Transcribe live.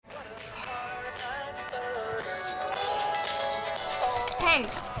Hey,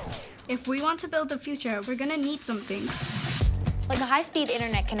 if we want to build the future, we're gonna need some things. Like a high-speed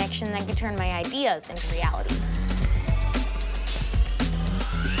internet connection that can turn my ideas into reality.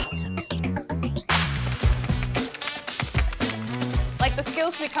 Like the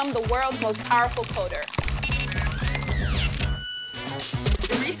skills to become the world's most powerful coder.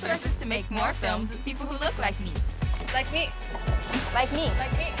 The resources to make more films with people who look like me. Like me. Like me.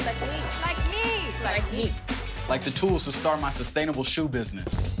 Like me. Like me. Like me. Like me. Like the tools to start my sustainable shoe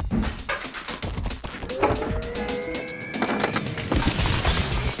business.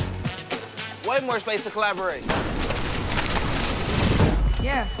 Way more space to collaborate.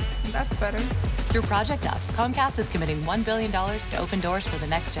 Yeah, that's better. Through Project Up, Comcast is committing $1 billion to open doors for the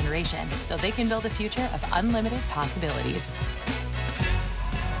next generation so they can build a future of unlimited possibilities.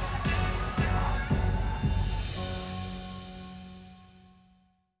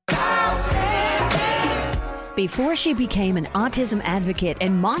 Before she became an autism advocate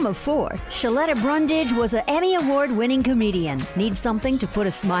and mom of 4, Shaletta Brundage was an Emmy Award-winning comedian. Need something to put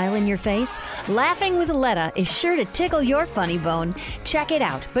a smile in your face? Laughing with Letta is sure to tickle your funny bone. Check it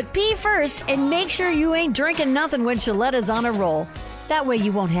out, but pee first and make sure you ain't drinking nothing when Shaletta's on a roll. That way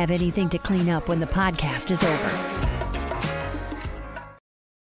you won't have anything to clean up when the podcast is over.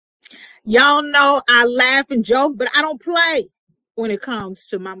 Y'all know I laugh and joke, but I don't play when it comes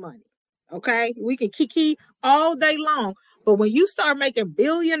to my money. Okay, we can kiki all day long, but when you start making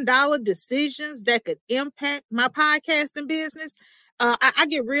billion-dollar decisions that could impact my podcasting business, I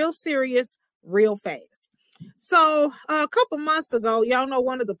get real serious real fast. So a couple months ago, y'all know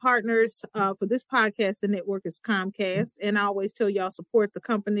one of the partners for this podcasting network is Comcast, and I always tell y'all support the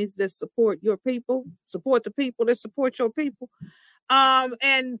companies that support your people, support the people that support your people.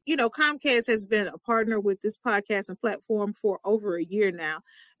 And you know, Comcast has been a partner with this podcasting platform for over a year now.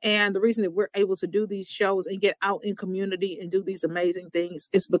 And the reason that we're able to do these shows and get out in community and do these amazing things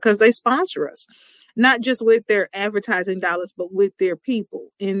is because they sponsor us, not just with their advertising dollars, but with their people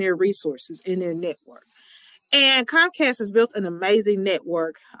and their resources in their network. And Comcast has built an amazing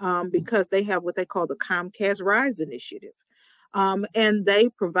network because they have what they call the Comcast Rise Initiative. And they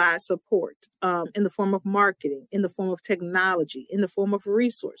provide support in the form of marketing, in the form of technology, in the form of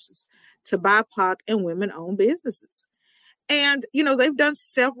resources to BIPOC and women-owned businesses. And, you know, they've done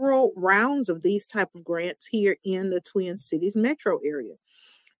several rounds of these type of grants here in the Twin Cities metro area.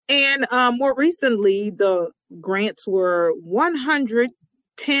 And more recently, the grants were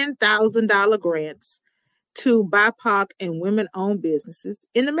 $110,000 grants to BIPOC and women-owned businesses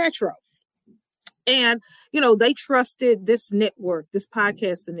in the metro. And, you know, they trusted this network, this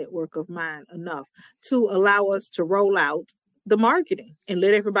podcasting network of mine enough to allow us to roll out the marketing and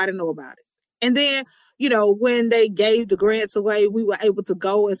let everybody know about it. And then, you know, when they gave the grants away, we were able to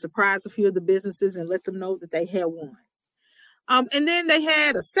go and surprise a few of the businesses and let them know that they had won. And then they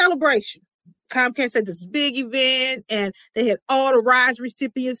had a celebration. Comcast had this big event and they had all the Rise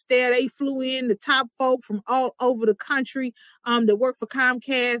recipients there. They flew in the top folk from all over the country that work for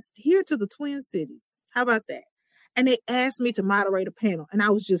Comcast here to the Twin Cities. How about that? And they asked me to moderate a panel. And I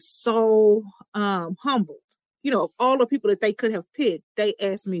was just so humbled. You know, of all the people that they could have picked, they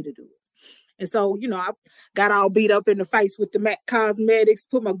asked me to do it. And so, you know, I got all beat up in the face with the MAC Cosmetics,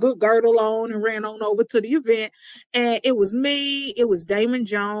 put my good girdle on and ran on over to the event. And it was me. It was Damon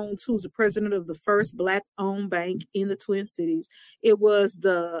Jones, who's the president of the first Black-owned bank in the Twin Cities. It was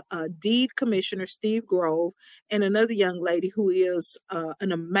the deed commissioner, Steve Grove, and another young lady who is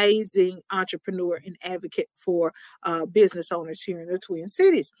an amazing entrepreneur and advocate for business owners here in the Twin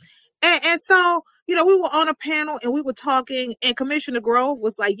Cities. And so, you know, we were on a panel and we were talking, and Commissioner Grove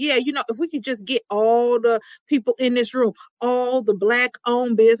was like, yeah, you know, if we could just get all the people in this room, all the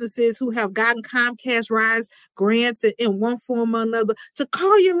Black-owned businesses who have gotten Comcast Rise grants in one form or another to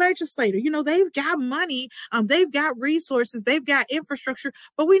call your legislator. You know, they've got money, they've got resources, they've got infrastructure,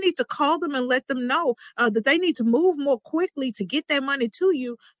 but we need to call them and let them know that they need to move more quickly to get that money to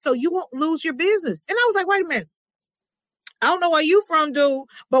you so you won't lose your business. And I was like, wait a minute. I don't know where you from, dude,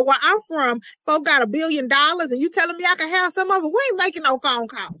 but where I'm from, folk got $1 billion and you telling me I can have some of it? We ain't making no phone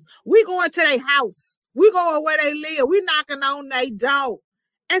calls. We going to their house. We going where they live. We knocking on their door.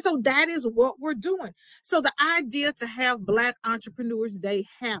 And so that is what we're doing. So the idea to have Black Entrepreneurs Day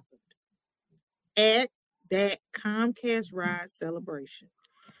happened at that Comcast Rise celebration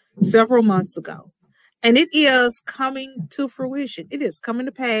several months ago. And it is coming to fruition. It is coming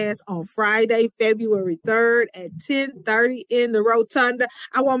to pass on Friday, February 3rd at 10:30 in the Rotunda.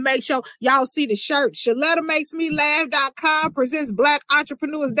 I want to make sure y'all see the shirt. ShalettaMakesMeLaugh.com presents Black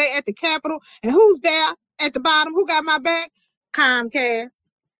Entrepreneurs Day at the Capitol. And who's there at the bottom? Who got my back? Comcast.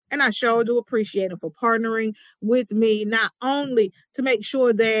 And I sure do appreciate them for partnering with me, not only to make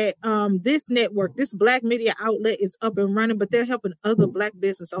sure that this network, this Black media outlet is up and running, but they're helping other Black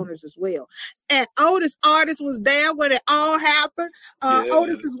business owners as well. And Otis Artist was there when it all happened.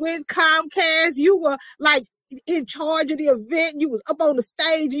 Otis is with Comcast. You were like in charge of the event. You was up on the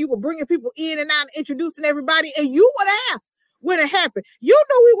stage and you were bringing people in and out and introducing everybody. And you were there when it happened. You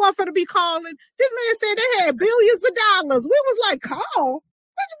knew we weren't going to be calling. This man said they had billions of dollars. We was like, call?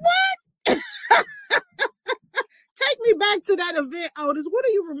 What? Take me back to that event, Otis. What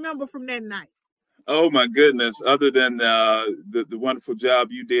do you remember from that night? Oh, my goodness. Other than the wonderful job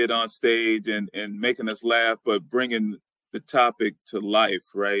you did on stage and making us laugh, but bringing the topic to life,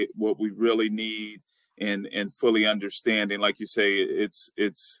 right? What we really need and fully understanding. Like you say,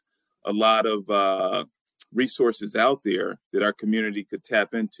 it's a lot of resources out there that our community could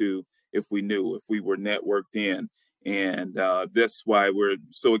tap into if we knew, if we were networked in. And that's why we're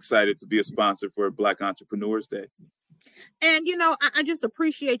so excited to be a sponsor for Black Entrepreneurs Day. And, you know, I just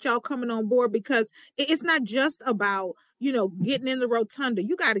appreciate y'all coming on board, because it's not just about, you know, getting in the rotunda.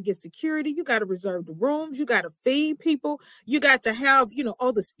 You got to get security. You got to reserve the rooms. You got to feed people. You got to have, you know,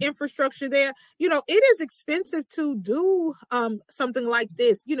 all this infrastructure there. You know, it is expensive to do something like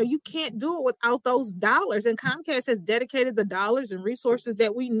this. You know, you can't do it without those dollars. And Comcast has dedicated the dollars and resources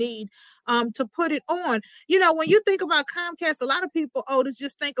that we need to put it on. You know, when you think about Comcast, a lot of people, Otis,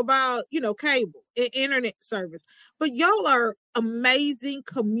 just think about, you know, cable, internet service. But y'all are amazing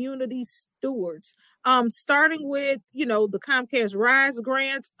community stewards. Starting with, you know, the Comcast Rise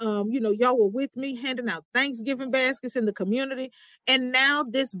grants, you know, y'all were with me handing out Thanksgiving baskets in the community. And now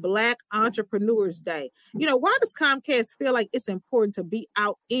this Black Entrepreneurs Day. You know, why does Comcast feel like it's important to be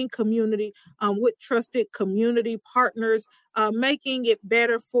out in community with trusted community partners, making it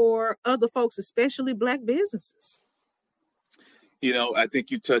better for other folks, especially Black businesses? You know, I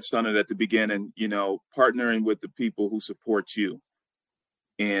think you touched on it at the beginning, you know, partnering with the people who support you.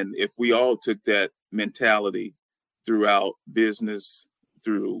 And if we all took that mentality throughout business,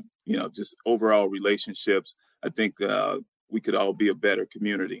 through, you know, just overall relationships, I think we could all be a better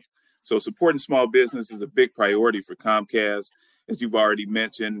community. So supporting small business is a big priority for Comcast. As you've already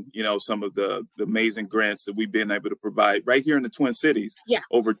mentioned, you know, some of the amazing grants that we've been able to provide right here in the Twin Cities. Yeah.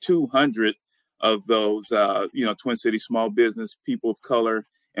 Over 200 of those, you know, Twin Cities small business, people of color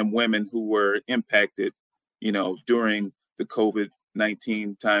and women who were impacted, you know, during the COVID-19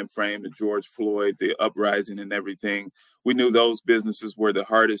 timeframe, the George Floyd, the uprising and everything. We knew those businesses were the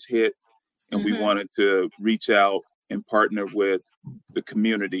hardest hit, and we wanted to reach out and partner with the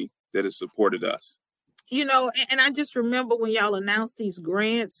community that has supported us. You know, and I just remember when y'all announced these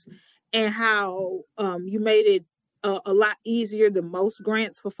grants and how you made it a lot easier than most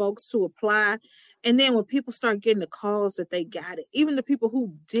grants for folks to apply. And then when people start getting the calls that they got it, even the people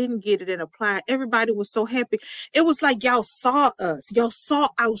who didn't get it and apply, everybody was so happy. It was like y'all saw us. Y'all saw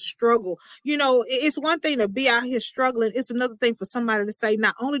our struggle. You know, it's one thing to be out here struggling. It's another thing for somebody to say,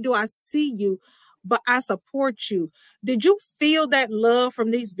 not only do I see you, but I support you. Did you feel that love from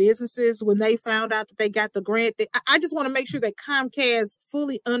these businesses when they found out that they got the grant? I just want to make sure that Comcast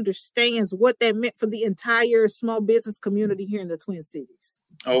fully understands what that meant for the entire small business community here in the Twin Cities.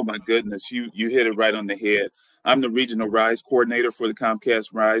 Oh, my goodness. You hit it right on the head. I'm the regional RISE coordinator for the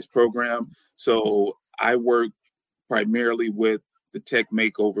Comcast RISE program. So I work primarily with the tech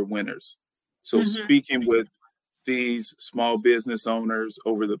makeover winners. So speaking with these small business owners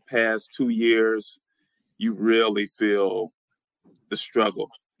over the past 2 years, you really feel the struggle.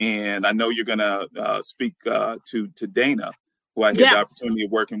 And I know you're going to speak to Dana, who I had the opportunity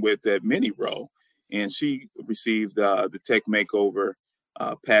of working with at MiniRow. And she received the Tech Makeover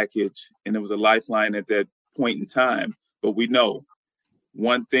package. And it was a lifeline at that point in time. But we know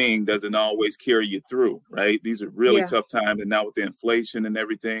one thing doesn't always carry you through, right? These are really tough times. And now with the inflation and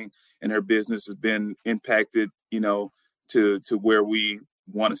everything, and her business has been impacted, you know, to where we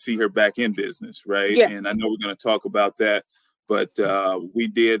want to see her back in business, right? Yeah. And I know we're going to talk about that, but we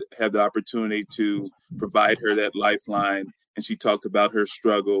did have the opportunity to provide her that lifeline, and she talked about her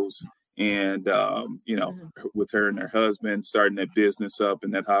struggles and, you know, with her and her husband starting that business up in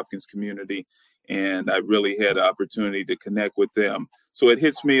that Hopkins community. And I really had the opportunity to connect with them. So it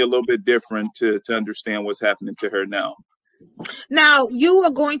hits me a little bit different to understand what's happening to her now. Now, you are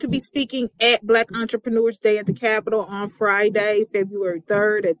going to be speaking at Black Entrepreneurs Day at the Capitol on Friday, February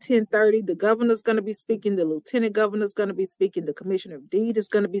 3rd at 10:30. The governor's going to be speaking. The lieutenant governor's going to be speaking. The commissioner of deed is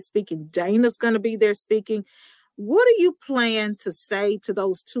going to be speaking. Dana's going to be there speaking. What do you plan to say to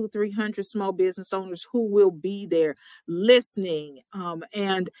those 200-300 small business owners who will be there listening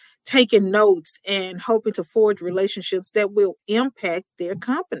and taking notes and hoping to forge relationships that will impact their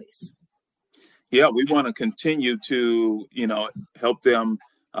companies? Yeah, we want to continue to, help them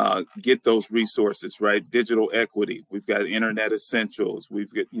get those resources, right? Digital equity. We've got Internet Essentials.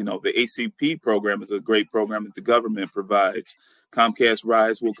 We've got, the ACP program is a great program that the government provides. Comcast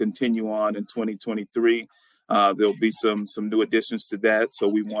Rise will continue on in 2023. There'll be some new additions to that. So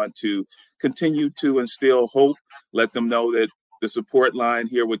we want to continue to instill hope, let them know that the support line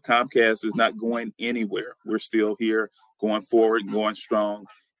here with Comcast is not going anywhere. We're still here going forward and going strong,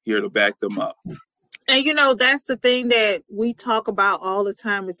 here to back them up. And, that's the thing that we talk about all the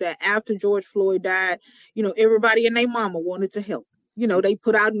time is that after George Floyd died, everybody and their mama wanted to help. They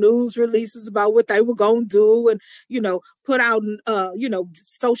put out news releases about what they were going to do and, put out,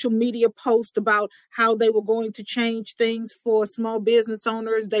 social media posts about how they were going to change things for small business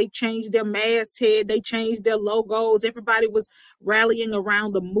owners. They changed their masthead. They changed their logos. Everybody was rallying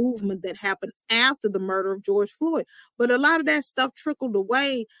around the movement that happened after the murder of George Floyd. But a lot of that stuff trickled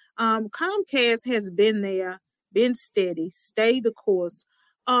away. Comcast has been there, been steady, stayed the course.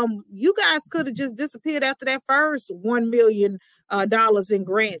 You guys could have just disappeared after that first $1 million in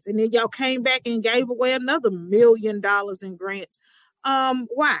grants, and then y'all came back and gave away another $1 million in grants.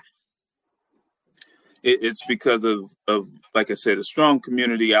 Why? It's because of, like I said, a strong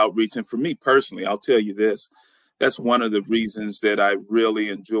community outreach. And for me personally, I'll tell you this, that's one of the reasons that I really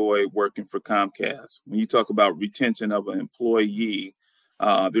enjoy working for Comcast. When you talk about retention of an employee,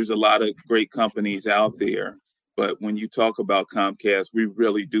 there's a lot of great companies out there. But when you talk about Comcast, we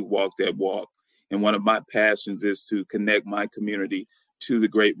really do walk that walk. And one of my passions is to connect my community to the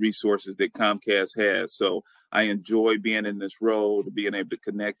great resources that Comcast has. So I enjoy being in this role, to being able to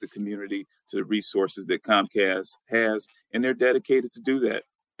connect the community to the resources that Comcast has. And they're dedicated to do that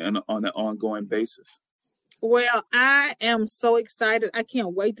on an ongoing basis. Well, I am so excited. I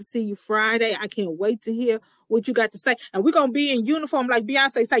can't wait to see you Friday. I can't wait to hear what you got to say. And we're going to be in uniform like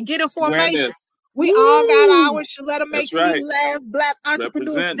Beyonce say, get in formation. We all got our Shaletta Makes Me Laugh Black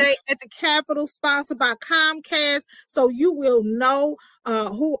Entrepreneurs Day at the Capitol, sponsored by Comcast. So you will know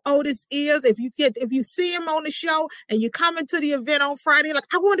who Otis is. If you see him on the show and you come into the event on Friday, like,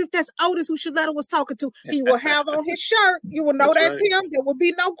 I wonder if that's Otis who Shaletta was talking to. He will have on his shirt. You will know that's him. There will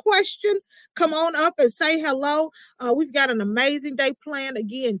be no question. Come on up and say hello. We've got an amazing day planned.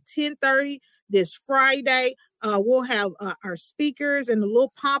 Again, 10:30 this Friday. We'll have our speakers and a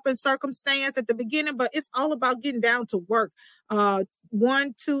little pomp and circumstance at the beginning, but it's all about getting down to work.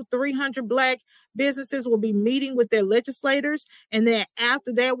 300 Black businesses will be meeting with their legislators. And then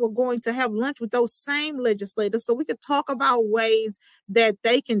after that, we're going to have lunch with those same legislators so we could talk about ways that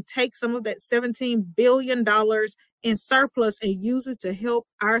they can take some of that $17 billion in surplus and use it to help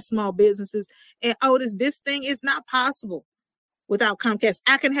our small businesses. And Otis, this thing is not possible without Comcast.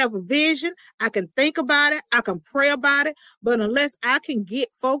 I can have a vision, I can think about it, I can pray about it, but unless I can get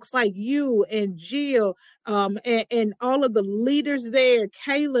folks like you and Jill and all of the leaders there,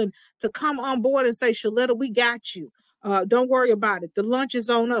 Kaylin, to come on board and say, Shaletta, we got you. Don't worry about it. The lunch is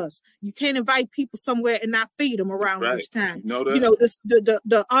on us. You can't invite people somewhere and not feed them around lunchtime.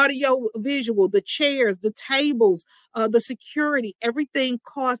 The audio visual, the chairs, the tables, the security, everything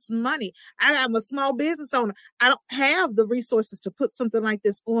costs money. I'm a small business owner. I don't have the resources to put something like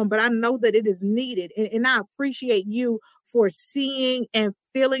this on, but I know that it is needed. And I appreciate you for seeing and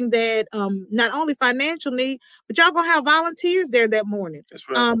feeling that not only financial need, but y'all gonna have volunteers there that morning. That's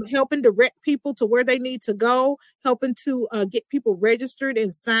right. Helping direct people to where they need to go, helping to get people registered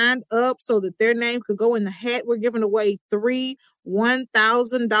and signed up so that their name could go in the hat. We're giving away 3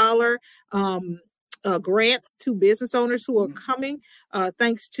 $1,000 grants to business owners who are coming,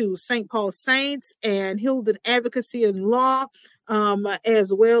 thanks to St. Paul Saints and Hilden Advocacy and Law,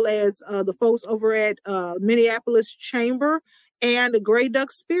 as well as the folks over at Minneapolis Chamber and the Grey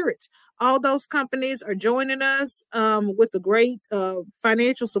Duck Spirits. All those companies are joining us with the great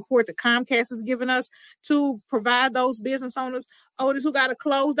financial support that Comcast has given us to provide those business owners, Otis, who got to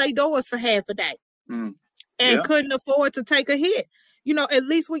close their doors for half a day and couldn't afford to take a hit. At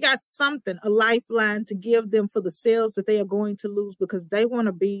least we got something, a lifeline to give them for the sales that they are going to lose, because they want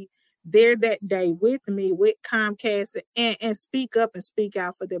to be there that day with me, with Comcast, and speak up and speak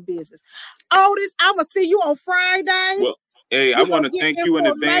out for their business. Otis, I'm going to see you on Friday. Well, hey, I want to thank you in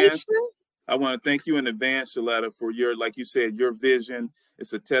advance. I want to thank you in advance, Shaletta, for your, like you said, your vision.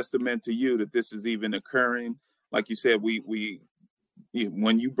 It's a testament to you that this is even occurring. Like you said, we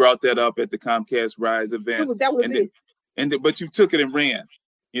when you brought that up at the Comcast Rise event, that was it. But you took it and ran.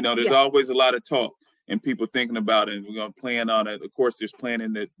 There's always a lot of talk. and people thinking about it, and we're going to plan on it. Of course, there's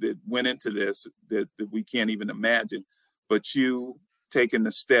planning that went into this that we can't even imagine. But you taking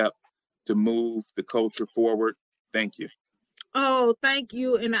the step to move the culture forward, thank you. Oh, thank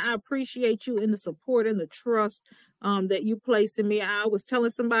you. And I appreciate you and the support and the trust that you place in me. I was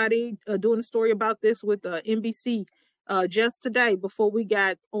telling somebody, doing a story about this with NBC just today before we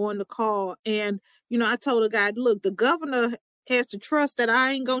got on the call. And, you know, I told a guy, look, the governor has to trust that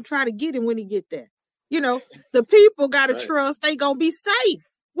I ain't going to try to get him when he get there. You know, the people got to trust they going to be safe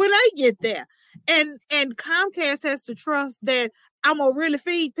when they get there. And Comcast has to trust that I'm going to really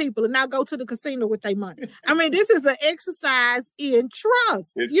feed people and not go to the casino with their money. I mean, this is an exercise in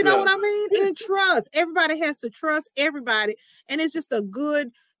trust. You know what I mean? In trust. Everybody has to trust everybody. And it's just a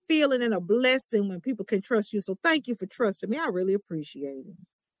good feeling and a blessing when people can trust you. So thank you for trusting me. I really appreciate it.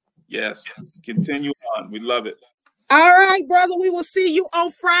 Yes. Continue on. We love it. All right, brother. We will see you on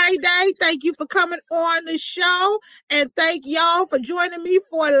Friday. Thank you for coming on the show. And thank y'all for joining me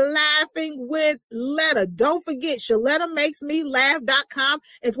for Laughing with Letta. Don't forget, ShalettaMakesMeLaugh.com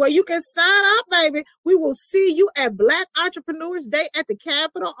is where you can sign up, baby. We will see you at Black Entrepreneurs Day at the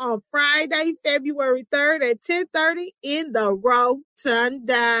Capitol on Friday, February 3rd at 10:30 in the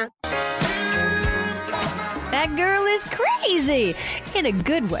Rotunda. That girl is crazy in a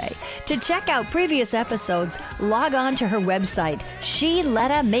good way. To check out previous episodes, log on to her website,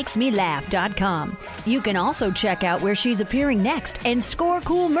 ShalettaMakesMeLaugh.com. You can also check out where she's appearing next and score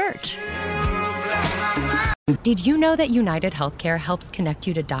cool merch. Did you know that United Healthcare helps connect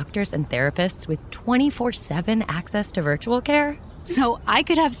you to doctors and therapists with 24/7 access to virtual care? So I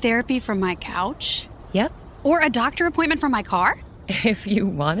could have therapy from my couch? Yep. Or a doctor appointment from my car? If you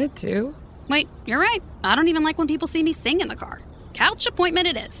wanted to. Wait, you're right. I don't even like when people see me sing in the car. Couch appointment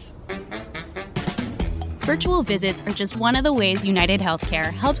it is. Virtual visits are just one of the ways United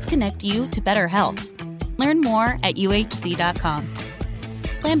Healthcare helps connect you to better health. Learn more at uhc.com.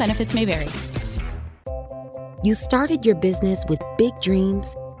 Plan benefits may vary. You started your business with big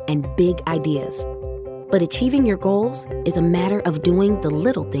dreams and big ideas. But achieving your goals is a matter of doing the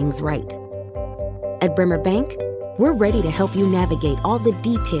little things right. At Bremer Bank, we're ready to help you navigate all the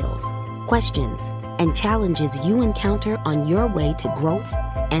details, questions, and challenges you encounter on your way to growth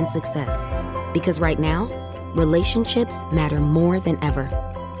and success. Because right now, relationships matter more than ever,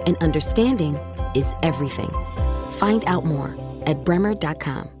 and understanding is everything. Find out more at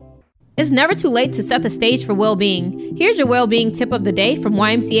bremer.com. It's never too late to set the stage for well-being. Here's your well-being tip of the day from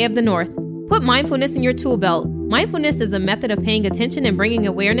YMCA of the North. Put mindfulness in your tool belt. Mindfulness is a method of paying attention and bringing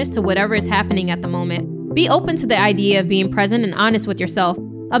awareness to whatever is happening at the moment. Be open to the idea of being present and honest with yourself.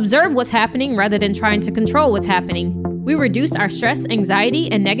 Observe what's happening rather than trying to control what's happening. We reduce our stress,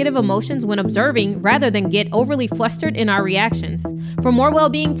 anxiety, and negative emotions when observing rather than get overly flustered in our reactions. For more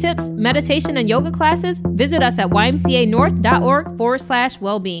well-being tips, meditation, and yoga classes, visit us at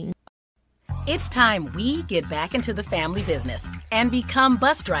ymcanorth.org/wellbeing. It's time we get back into the family business and become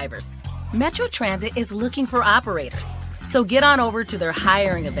bus drivers. Metro Transit is looking for operators. So get on over to their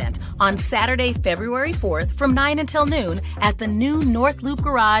hiring event on Saturday, February 4th from 9 until noon at the new North Loop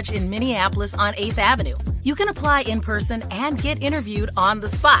Garage in Minneapolis on 8th Avenue. You can apply in person and get interviewed on the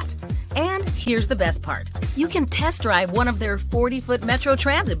spot. And here's the best part. You can test drive one of their 40-foot Metro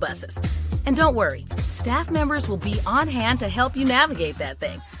Transit buses. And don't worry, staff members will be on hand to help you navigate that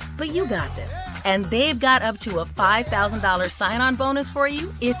thing. But you got this. And they've got up to a $5,000 sign-on bonus for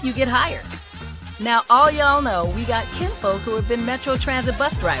you if you get hired. Now, all y'all know we got kinfolk who have been Metro Transit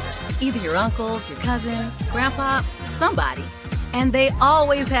bus drivers. Either your uncle, your cousin, grandpa, somebody. And they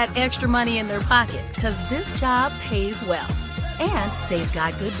always had extra money in their pocket because this job pays well. And they've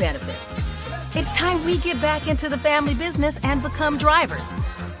got good benefits. It's time we get back into the family business and become drivers.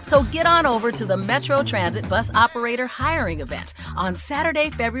 So get on over to the Metro Transit Bus Operator Hiring Event on Saturday,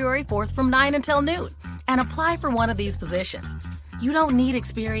 February 4th from 9 until noon and apply for one of these positions. You don't need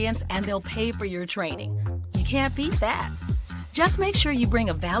experience and they'll pay for your training. You can't beat that. Just make sure you bring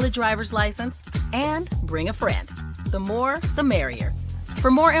a valid driver's license and bring a friend. The more, the merrier.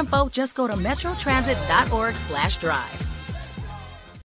 For more info, just go to metrotransit.org/drive.